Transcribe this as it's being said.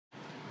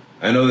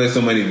I know there's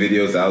so many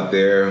videos out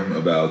there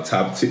about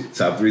top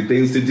 3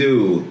 things to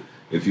do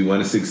if you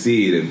want to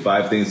succeed and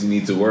 5 things you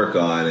need to work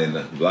on and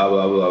blah,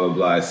 blah, blah, blah,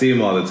 blah. I see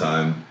them all the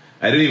time.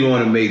 I didn't even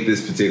want to make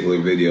this particular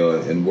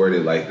video and word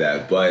it like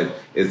that, but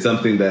it's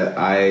something that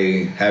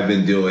I have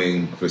been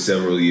doing for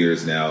several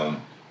years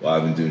now while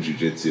I've been doing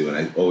jiu-jitsu, and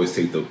I always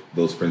take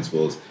those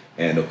principles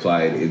and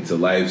apply it into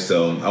life.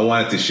 So I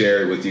wanted to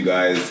share it with you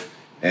guys,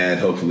 and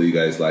hopefully you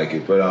guys like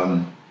it.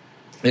 But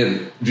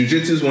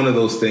jiu-jitsu is one of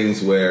those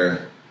things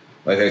where,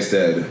 like I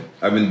said,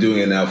 I've been doing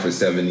it now for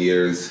 7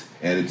 years,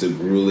 and it's a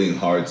grueling,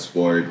 hard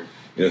sport.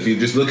 You know, if you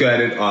just look at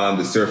it on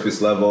the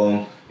surface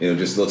level, it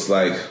just looks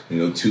like,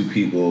 2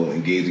 people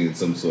engaging in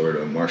some sort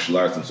of martial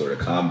arts, some sort of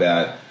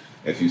combat.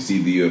 If you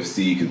see the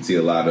UFC, you can see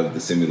a lot of the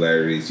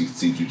similarities. You can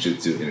see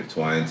jiu-jitsu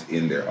intertwined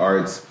in their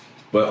arts.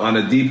 But on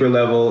a deeper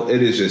level,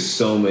 it is just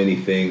so many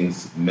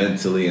things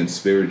mentally and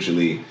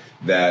spiritually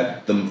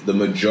that the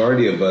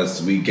majority of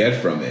us, we get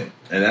from it.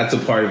 And that's a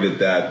part of it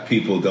that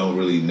people don't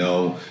really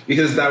know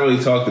because it's not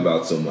really talked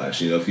about so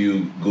much. If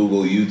you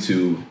Google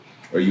YouTube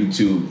or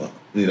Google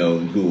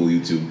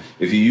YouTube,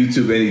 if you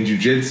YouTube any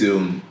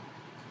jiu-jitsu,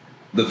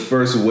 the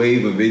first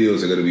wave of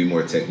videos are going to be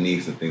more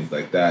techniques and things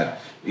like that.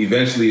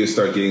 Eventually, you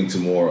start getting to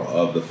more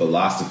of the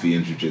philosophy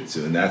in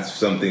jiu-jitsu, and that's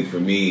something for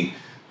me.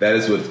 That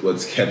is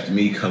what's kept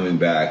me coming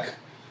back.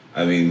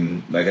 I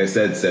mean, like I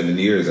said, 7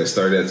 years. I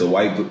started as a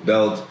white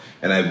belt,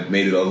 and I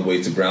made it all the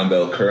way to brown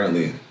belt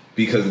currently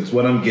because it's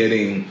what I'm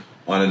getting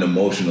on an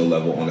emotional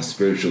level, on a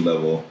spiritual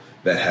level,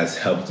 that has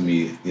helped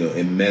me,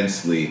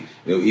 immensely.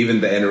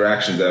 Even the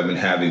interactions that I've been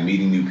having,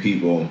 meeting new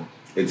people,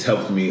 it's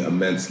helped me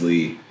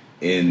immensely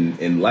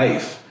in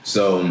life.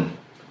 So,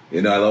 I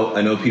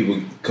know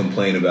people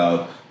complain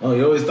about, oh,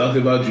 you're always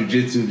talking about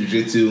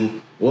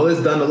jiu-jitsu. Well,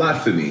 it's done a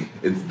lot for me.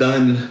 It's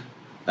done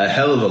a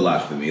hell of a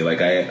lot for me. Like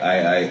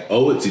I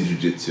owe it to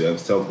jiu-jitsu. I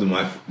was talking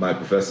to my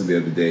professor the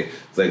other day.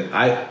 It's like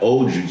I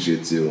owe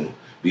jiu-jitsu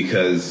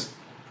because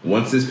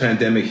once this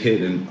pandemic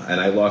hit and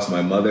I lost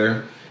my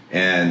mother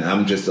and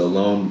I'm just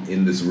alone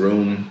in this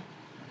room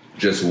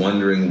just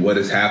wondering what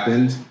has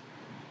happened,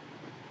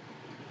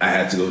 I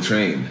had to go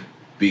train.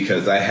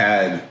 Because I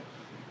had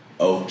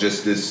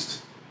just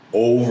this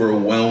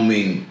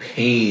overwhelming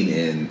pain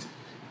and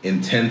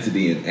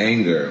intensity and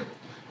anger,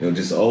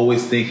 just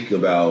always thinking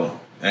about,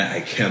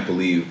 I can't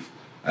believe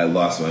I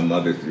lost my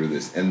mother through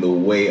this, and the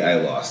way I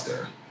lost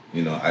her.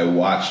 I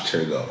watched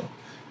her go.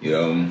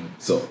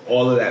 So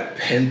all of that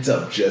pent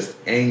up just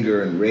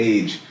anger and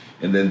rage,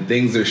 and then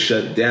things are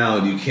shut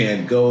down. You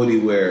can't go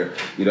anywhere.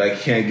 I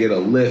can't get a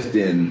lift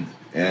in,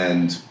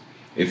 and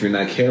if you're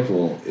not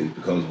careful, it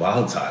becomes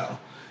volatile.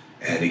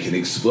 And it can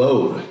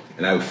explode.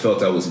 And I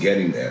felt I was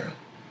getting there,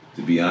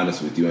 to be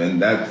honest with you.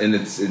 And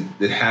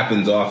it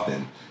happens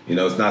often.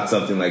 It's not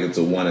something like it's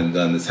a one and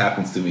done. This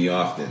happens to me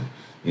often.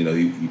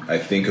 I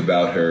think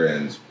about her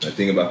and I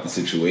think about the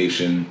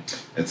situation.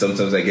 And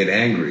sometimes I get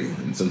angry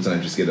and sometimes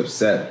I just get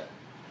upset.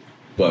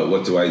 But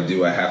what do?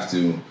 I have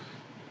to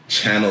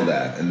channel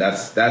that. And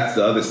that's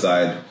the other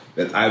side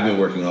that I've been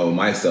working on with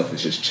myself,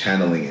 is just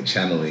channeling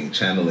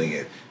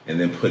it, and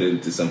then put it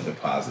into something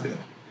positive.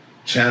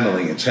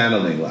 Channeling.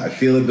 I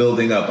feel it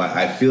building up.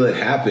 I feel it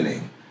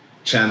happening.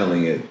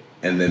 Channeling it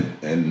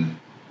and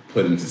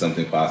put it into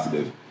something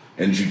positive.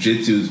 And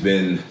jiu-jitsu has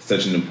been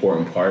such an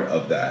important part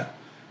of that.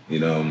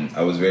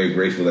 I was very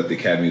grateful that the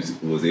academy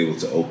was able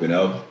to open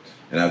up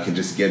and I could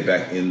just get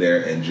back in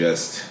there and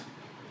just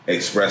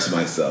express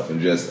myself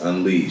and just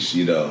unleash,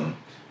 and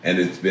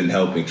it's been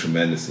helping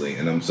tremendously.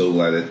 And I'm so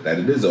glad that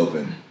it is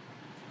open.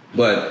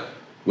 But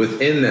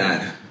within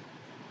that,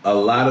 a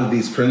lot of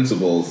these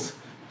principles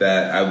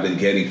that I've been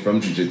getting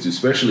from jiu-jitsu,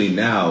 especially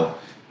now,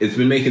 it's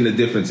been making a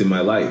difference in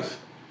my life.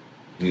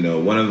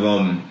 One of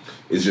them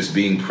is just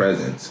being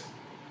present.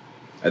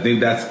 I think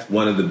that's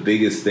one of the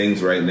biggest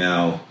things right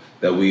now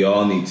that we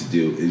all need to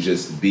do, is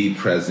just be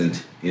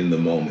present in the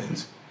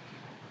moment.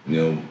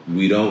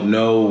 We don't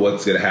know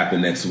what's going to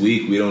happen next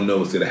week. We don't know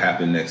what's going to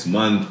happen next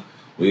month.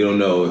 We don't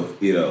know,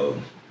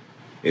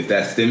 if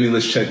that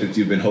stimulus check that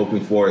you've been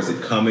hoping for, is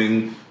it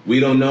coming? We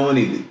don't know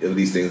any of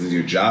these things. Is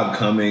your job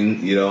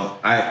coming? We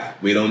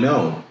don't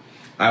know.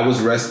 I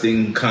was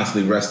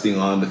constantly resting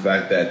on the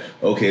fact that,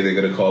 okay, they're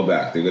going to call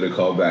back. They're going to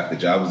call back. The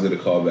job is going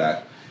to call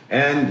back.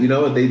 And you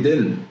know what? They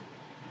didn't.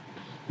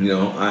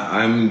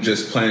 I'm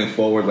just planning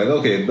forward like,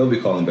 okay, they'll be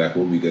calling back.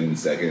 We'll be good in a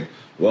second.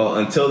 Well,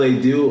 until they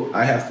do,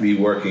 I have to be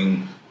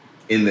working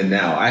in the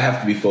now. I have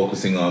to be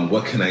focusing on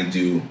what can I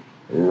do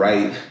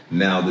right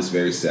now, this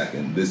very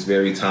second, this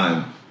very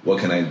time. What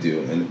can I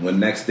do? And when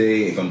next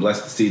day, if I'm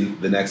blessed to see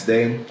the next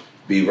day,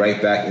 be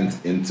right back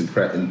into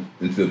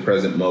the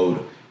present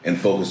mode and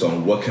focus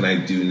on what can I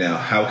do now?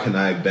 How can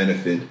I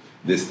benefit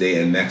this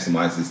day and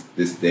maximize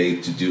this day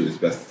to do as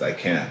best as I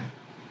can?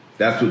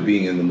 That's what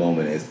being in the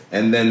moment is.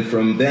 And then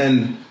from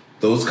then,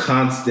 those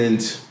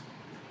constant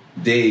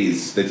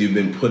days that you've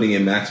been putting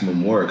in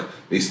maximum work,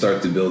 they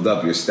start to build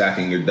up. You're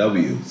stacking your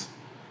W's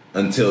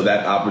until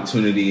that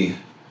opportunity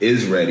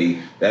is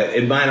ready, that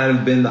it might not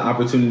have been the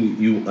opportunity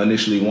you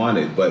initially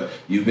wanted, but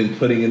you've been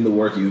putting in the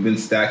work, you've been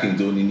stacking,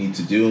 doing what you need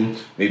to do.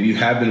 Maybe you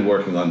have been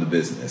working on the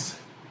business,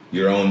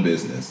 your own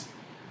business.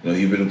 You know,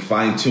 you've been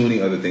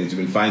fine-tuning other things.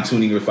 You've been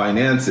fine-tuning your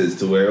finances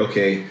to where,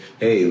 okay,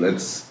 hey,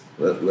 let's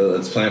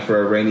plan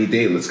for a rainy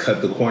day. Let's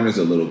cut the corners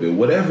a little bit,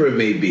 whatever it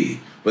may be.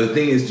 But the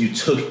thing is, you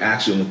took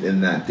action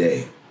within that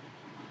day.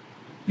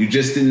 You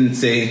just didn't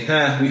say,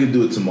 we could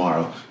do it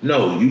tomorrow.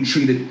 No, you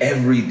treated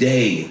every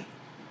day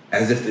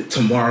as if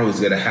tomorrow is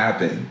going to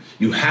happen.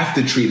 You have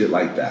to treat it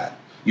like that.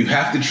 You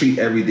have to treat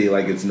every day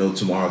like it's no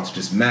tomorrow to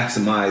just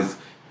maximize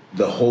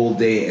the whole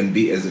day and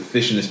be as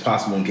efficient as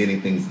possible in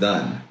getting things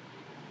done.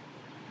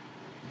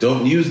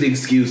 Don't use the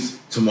excuse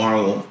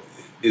tomorrow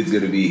is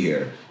going to be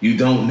here. You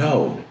don't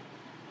know.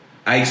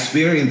 I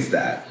experienced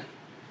that.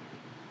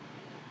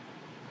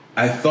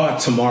 I thought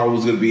tomorrow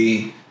was going to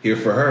be here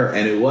for her,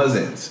 and it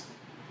wasn't.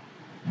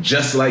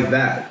 Just like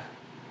that.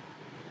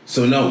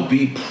 So no,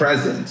 be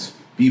present.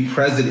 Be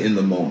present in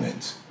the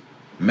moment.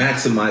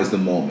 Maximize the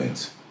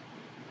moment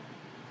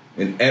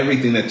in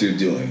everything that you're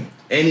doing.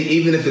 And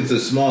even if it's a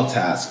small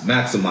task,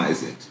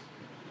 maximize it.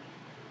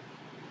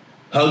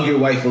 Hug your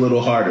wife a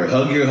little harder.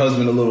 Hug your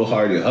husband a little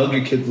harder. Hug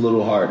your kids a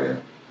little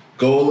harder.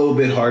 Go a little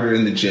bit harder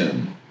in the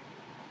gym.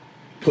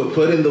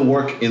 Put in the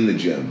work in the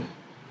gym.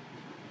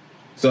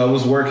 So I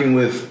was working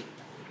with,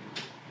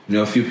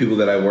 a few people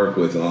that I work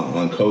with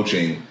on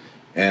coaching,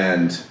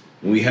 and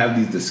we have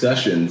these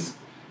discussions,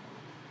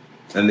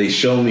 and they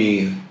show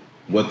me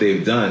what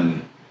they've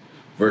done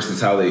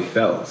versus how they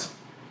felt.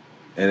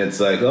 And it's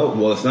like, oh,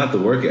 well, it's not the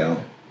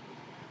workout.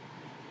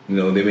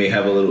 They may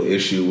have a little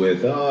issue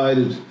with, I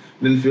didn't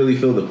really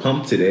feel the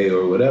pump today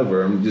or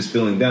whatever. I'm just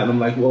feeling down. I'm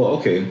like, well,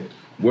 okay,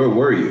 where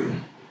were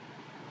you?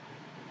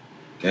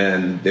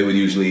 And they would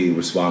usually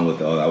respond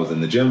with, I was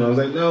in the gym. And I was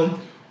like, no,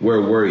 where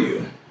were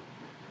you?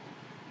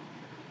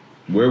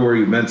 Where were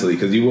you mentally?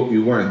 Because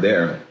you weren't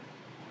there.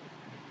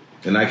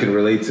 And I can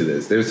relate to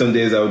this. There's some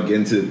days I would get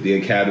into the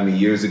academy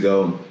years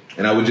ago,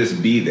 and I would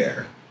just be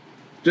there,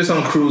 just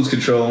on cruise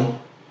control.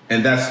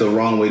 And that's the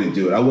wrong way to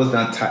do it. I was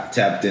not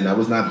tapped in. I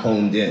was not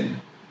honed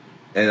in.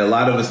 And a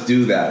lot of us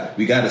do that.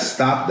 We got to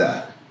stop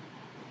that.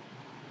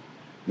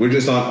 We're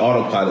just on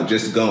autopilot,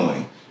 just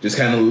going, just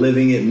kind of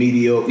living it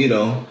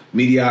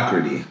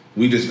mediocrity.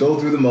 We just go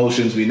through the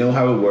motions. We know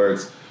how it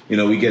works.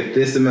 We get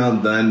this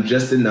amount done,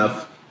 just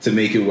enough to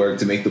make it work,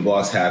 to make the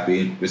boss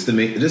happy, just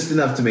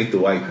enough to make the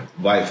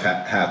wife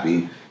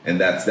happy, and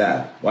that's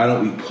that. Why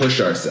don't we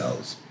push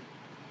ourselves?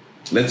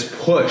 Let's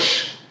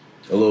push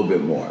a little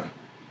bit more.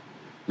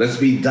 Let's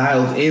be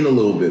dialed in a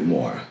little bit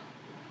more.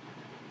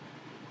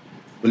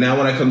 But now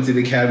when I come to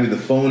the academy, the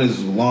phone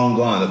is long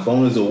gone. The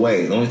phone is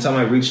away. The only time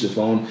I reach the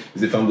phone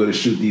is if I'm going to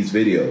shoot these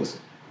videos.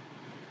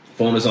 The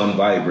phone is on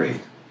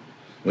vibrate.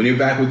 When you're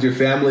back with your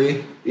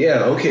family,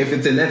 yeah, okay, if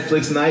it's a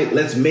Netflix night,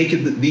 let's make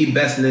it the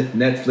best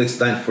Netflix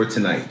night for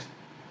tonight.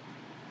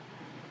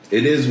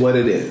 It is what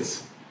it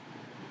is.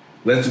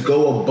 Let's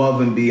go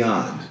above and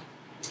beyond.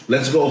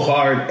 Let's go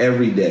hard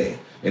every day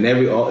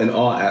in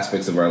all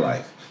aspects of our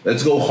life.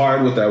 Let's go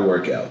hard with our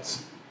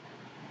workouts.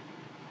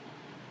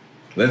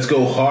 Let's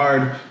go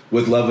hard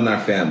with loving our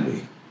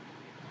family.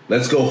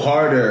 Let's go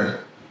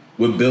harder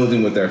with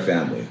building with our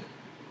family.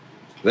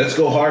 Let's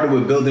go harder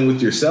with building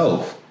with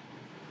yourself.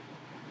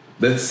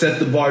 Let's set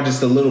the bar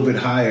just a little bit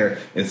higher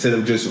instead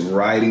of just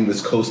riding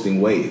this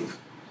coasting wave.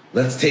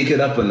 Let's take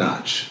it up a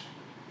notch.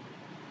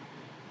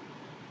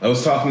 I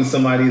was talking to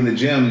somebody in the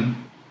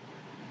gym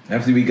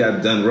after we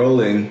got done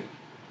rolling,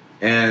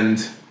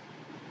 and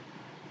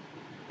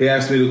he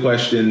asked me the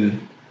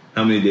question,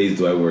 how many days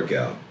do I work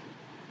out?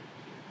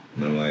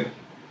 And I'm like,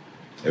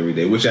 every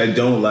day, which I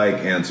don't like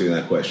answering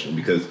that question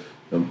because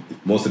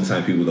most of the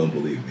time people don't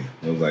believe me.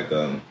 I was like,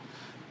 I'm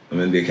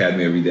in the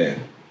academy every day.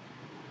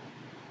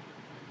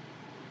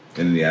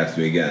 And then he asked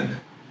me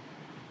again,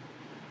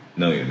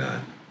 no, you're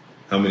not.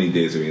 How many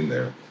days are you in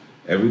there?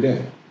 Every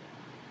day.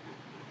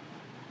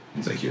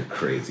 He's like, you're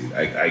crazy.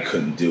 I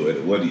couldn't do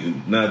it. What are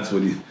you, nuts?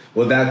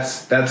 Well,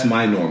 that's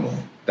my normal.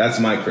 That's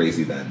my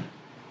crazy then.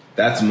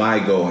 That's my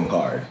going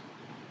hard.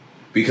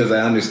 Because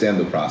I understand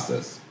the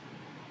process.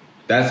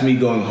 That's me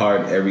going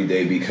hard every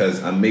day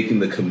because I'm making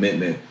the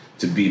commitment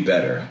to be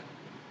better.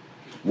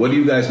 What are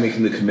you guys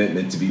making the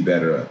commitment to be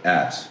better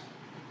at?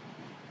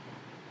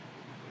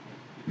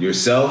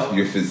 Yourself,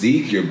 your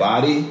physique, your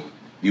body?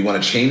 You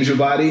want to change your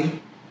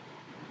body?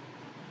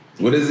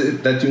 What is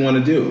it that you want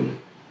to do?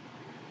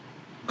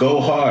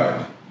 Go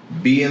hard.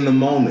 Be in the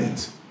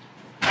moment.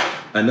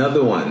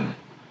 Another one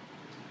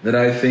that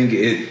I think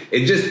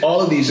it just,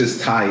 all of these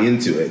just tie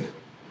into it.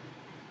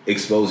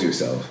 Expose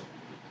yourself.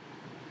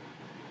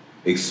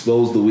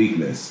 Expose the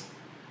weakness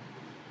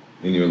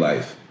in your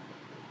life.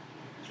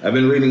 I've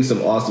been reading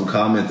some awesome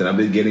comments and I've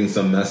been getting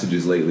some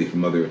messages lately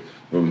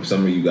from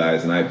some of you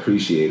guys, and I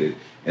appreciate it.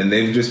 And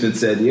they've just been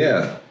said,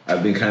 yeah,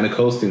 I've been kind of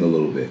coasting a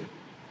little bit.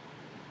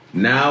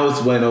 Now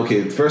it's when,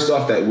 okay, first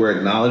off that we're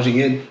acknowledging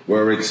it,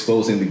 we're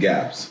exposing the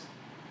gaps.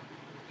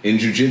 In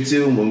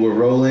jiu-jitsu, when we're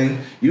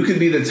rolling, you could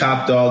be the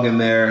top dog in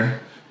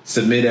there,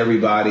 submit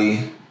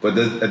everybody, but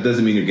that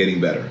doesn't mean you're getting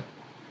better.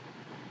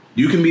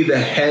 You can be the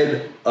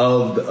head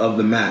of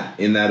the mat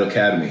in that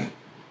academy.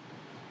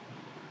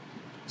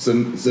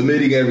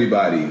 Submitting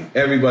everybody.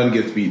 Everyone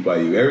gets beat by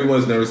you.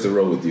 Everyone's nervous to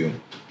roll with you,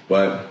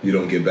 but you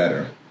don't get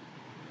better.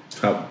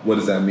 What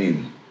does that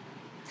mean?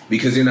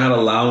 Because you're not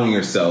allowing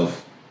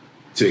yourself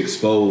to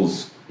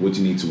expose what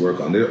you need to work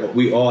on.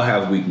 We all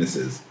have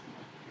weaknesses.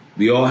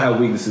 We all have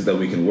weaknesses that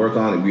we can work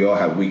on, and we all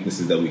have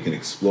weaknesses that we can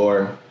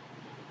explore.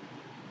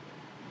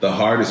 The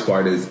hardest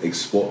part is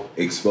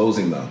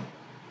exposing them.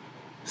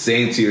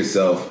 Saying to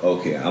yourself,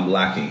 okay, I'm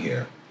lacking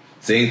here.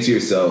 Saying to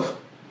yourself,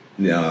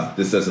 no,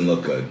 this doesn't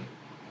look good.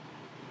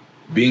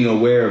 Being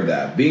aware of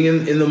that. Being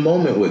in the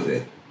moment with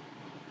it.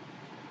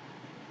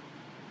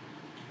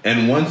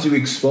 And once you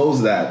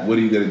expose that, what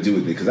are you going to do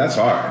with it? Because that's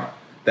hard.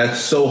 That's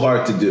so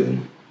hard to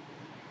do.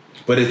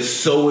 But it's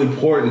so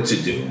important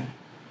to do.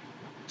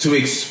 To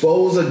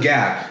expose a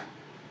gap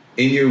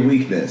in your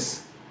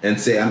weakness and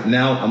say,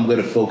 now I'm going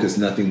to focus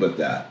nothing but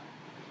that.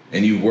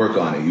 And you work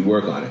on it. You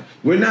work on it.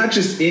 We're not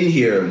just in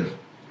here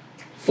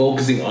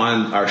focusing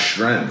on our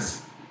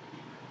strengths.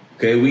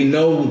 Okay, we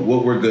know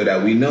what we're good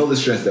at. We know the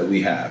strengths that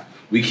we have.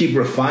 We keep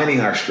refining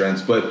our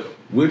strengths, but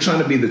we're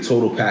trying to be the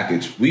total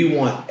package. We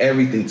want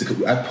everything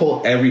to, I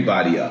pull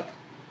everybody up.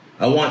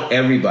 I want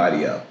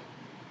everybody up.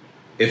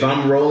 If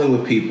I'm rolling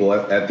with people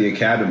at the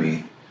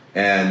academy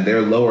and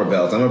they're lower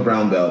belts, I'm a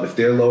brown belt. If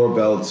they're lower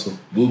belts,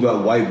 blue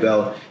belt, white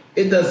belt,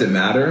 it doesn't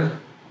matter.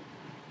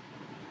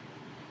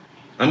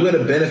 I'm going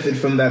to benefit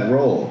from that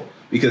role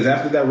because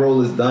after that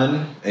role is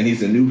done and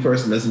he's a new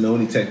person, doesn't know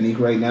any technique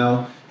right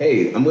now,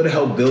 hey, I'm going to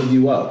help build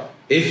you up.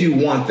 If you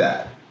want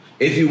that.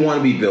 If you want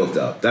to be built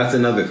up, that's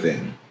another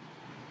thing.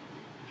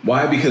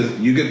 Why? Because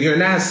you're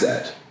an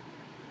asset.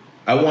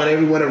 I want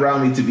everyone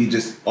around me to be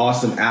just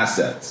awesome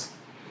assets.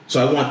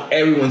 So I want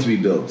everyone to be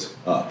built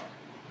up.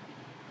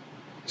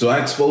 So I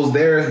expose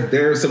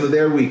some of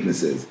their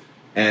weaknesses.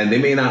 And they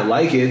may not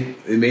like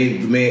it.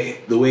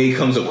 The way it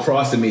comes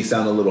across, it may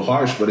sound a little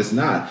harsh, but it's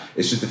not.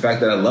 It's just the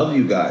fact that I love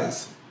you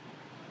guys.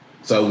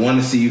 So I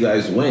want to see you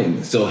guys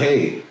win. So,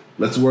 hey,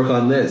 let's work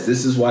on this.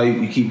 This is why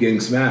you keep getting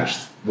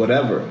smashed.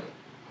 Whatever.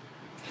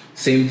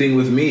 Same thing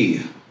with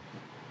me.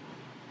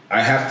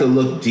 I have to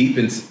look deep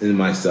in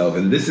myself.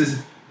 And this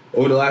is,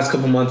 over the last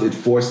couple months, it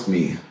forced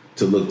me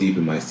to look deep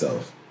in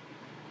myself.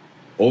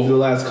 Over the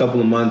last couple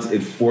of months,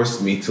 it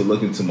forced me to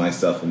look into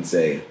myself and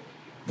say,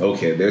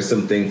 okay, there's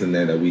some things in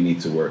there that we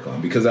need to work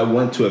on. Because I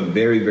went to a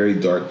very, very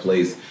dark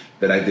place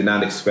that I did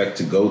not expect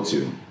to go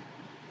to.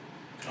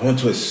 I went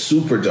to a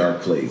super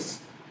dark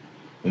place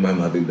when my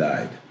mother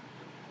died.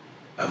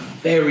 A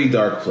very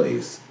dark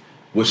place,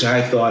 which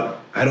I thought,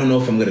 I don't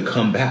know if I'm going to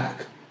come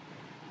back.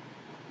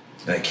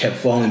 And I kept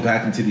falling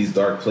back into these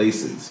dark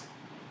places.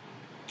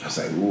 I was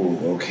like,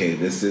 ooh, okay,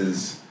 this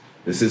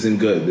isn't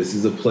good. This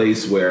is a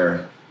place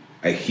where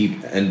I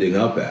keep ending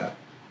up at.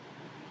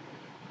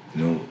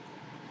 You know,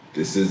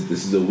 this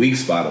is a weak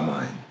spot of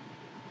mine.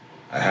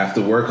 I have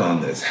to work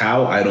on this.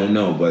 How? I don't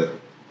know, but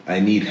I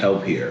need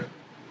help here.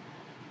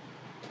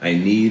 I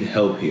need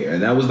help here.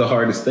 And that was the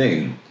hardest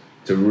thing,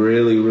 to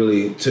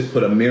really to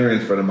put a mirror in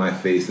front of my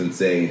face and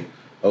say,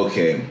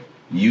 okay,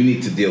 you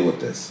need to deal with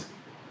this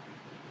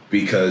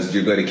because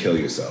you're going to kill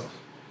yourself.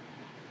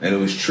 And it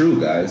was true,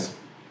 guys.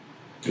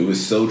 It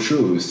was so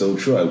true. It was so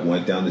true. I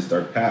went down this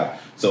dark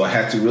path. So I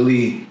had to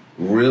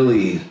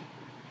really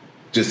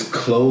just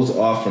close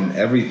off from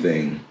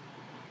everything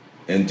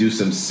and do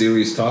some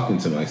serious talking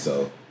to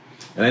myself.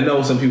 And I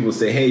know some people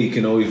say, hey, you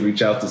can always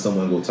reach out to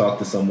someone, go talk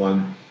to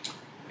someone.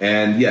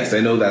 And yes,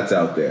 I know that's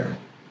out there.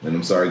 And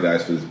I'm sorry,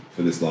 guys,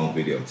 for this long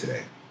video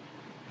today.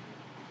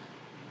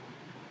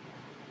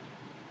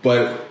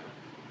 But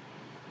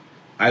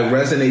I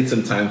resonate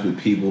sometimes with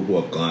people who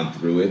have gone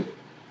through it.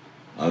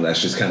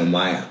 That's just kind of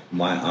my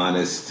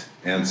honest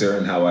answer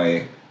and how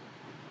I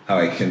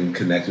can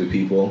connect with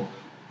people.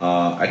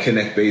 I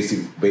connect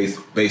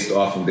based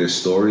off of their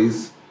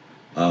stories,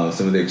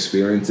 some of their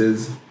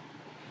experiences.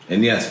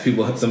 And yes,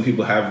 some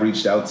people have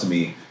reached out to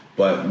me,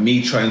 but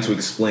me trying to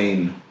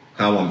explain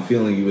how I'm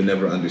feeling, you would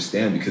never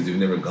understand because you've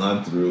never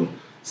gone through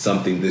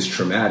something this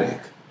traumatic.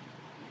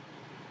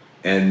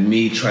 And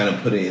me trying to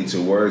put it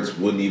into words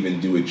wouldn't even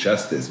do it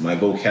justice. My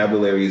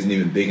vocabulary isn't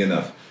even big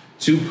enough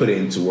to put it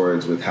into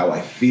words with how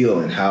I feel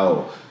and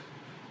how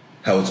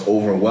it's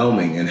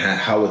overwhelming and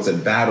how it's a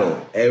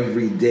battle.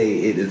 Every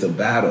day it is a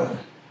battle.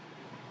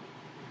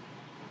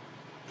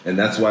 And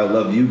that's why I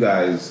love you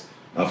guys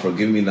for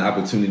giving me the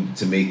opportunity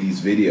to make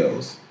these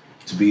videos,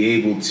 to be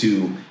able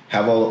to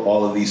have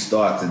all of these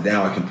thoughts, and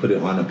now I can put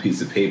it on a piece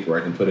of paper,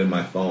 I can put it in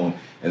my phone,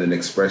 and then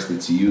express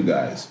it to you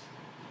guys.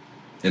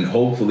 And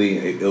hopefully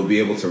it'll be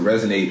able to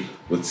resonate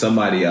with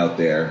somebody out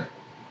there,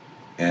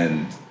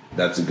 and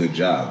that's a good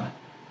job.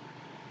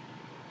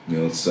 You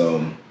know,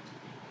 so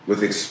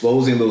with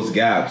exposing those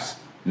gaps,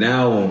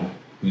 now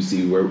you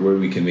see where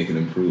we can make an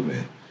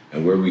improvement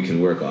and where we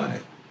can work on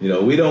it. You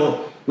know, we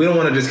don't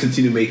want to just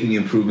continue making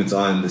improvements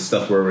on the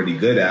stuff we're already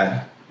good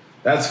at.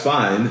 That's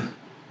fine.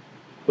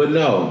 But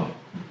no,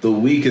 the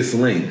weakest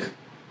link,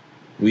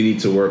 we need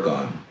to work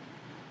on.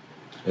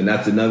 And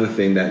that's another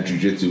thing that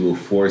jiu-jitsu will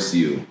force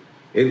you.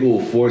 It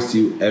will force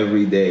you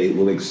every day. It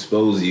will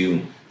expose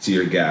you to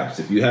your gaps.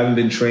 If you haven't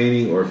been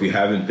training, or if you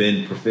haven't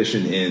been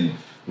proficient in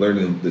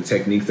learning the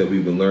techniques that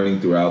we've been learning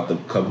throughout the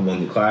couple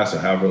months of class, or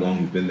however long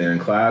you've been there in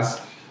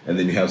class, and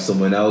then you have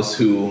someone else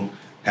who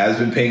has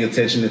been paying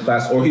attention to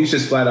class, or he's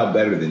just flat out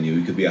better than you.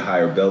 He could be a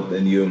higher belt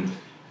than you,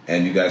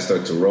 and you guys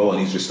start to roll,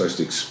 and he just starts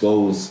to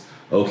expose,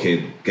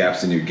 okay,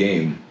 gaps in your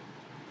game.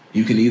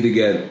 You can either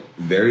get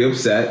very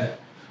upset,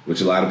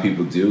 which a lot of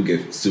people do,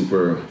 get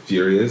super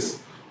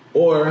furious,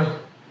 or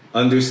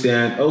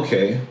understand,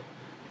 okay,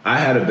 I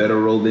had a better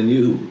role than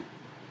you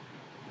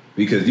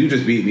because you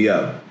just beat me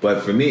up.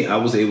 But for me, I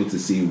was able to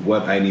see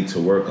what I need to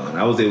work on.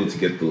 I was able to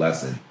get the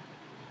lesson.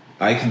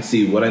 I can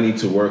see what I need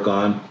to work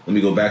on. Let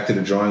me go back to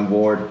the drawing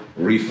board,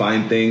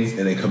 refine things,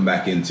 and then come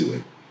back into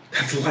it.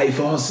 That's life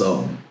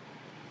also.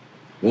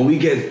 When we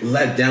get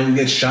let down, we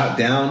get shot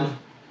down,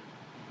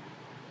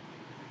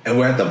 and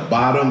we're at the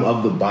bottom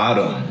of the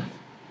bottom.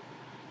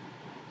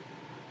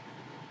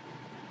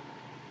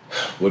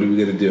 What are we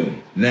going to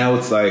do? Now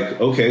it's like,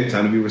 okay,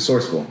 time to be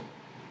resourceful.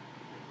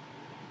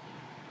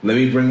 Let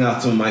me bring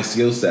out some of my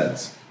skill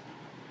sets.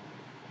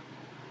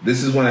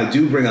 This is when I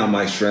do bring out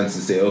my strengths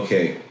and say,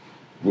 okay,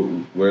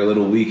 we're a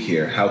little weak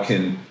here. How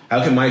can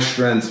my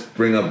strengths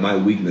bring up my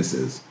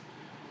weaknesses?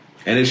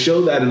 And it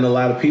showed that in a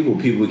lot of people.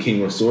 People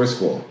became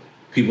resourceful.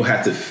 People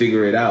had to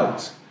figure it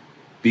out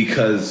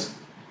because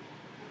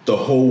the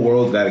whole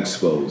world got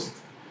exposed.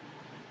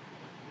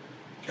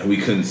 And we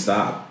couldn't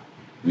stop.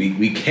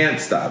 We can't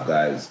stop,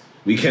 guys.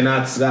 We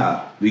cannot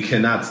stop. We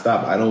cannot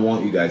stop. I don't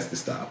want you guys to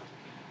stop.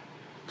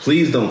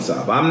 Please don't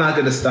stop. I'm not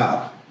going to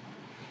stop.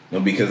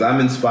 Because I'm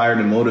inspired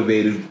and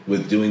motivated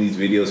with doing these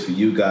videos for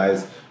you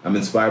guys. I'm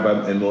inspired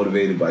by and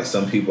motivated by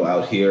some people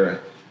out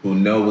here who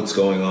know what's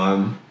going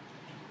on.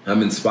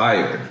 I'm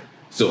inspired.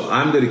 So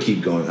I'm going to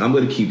keep going. I'm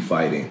going to keep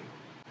fighting.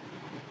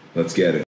 Let's get it.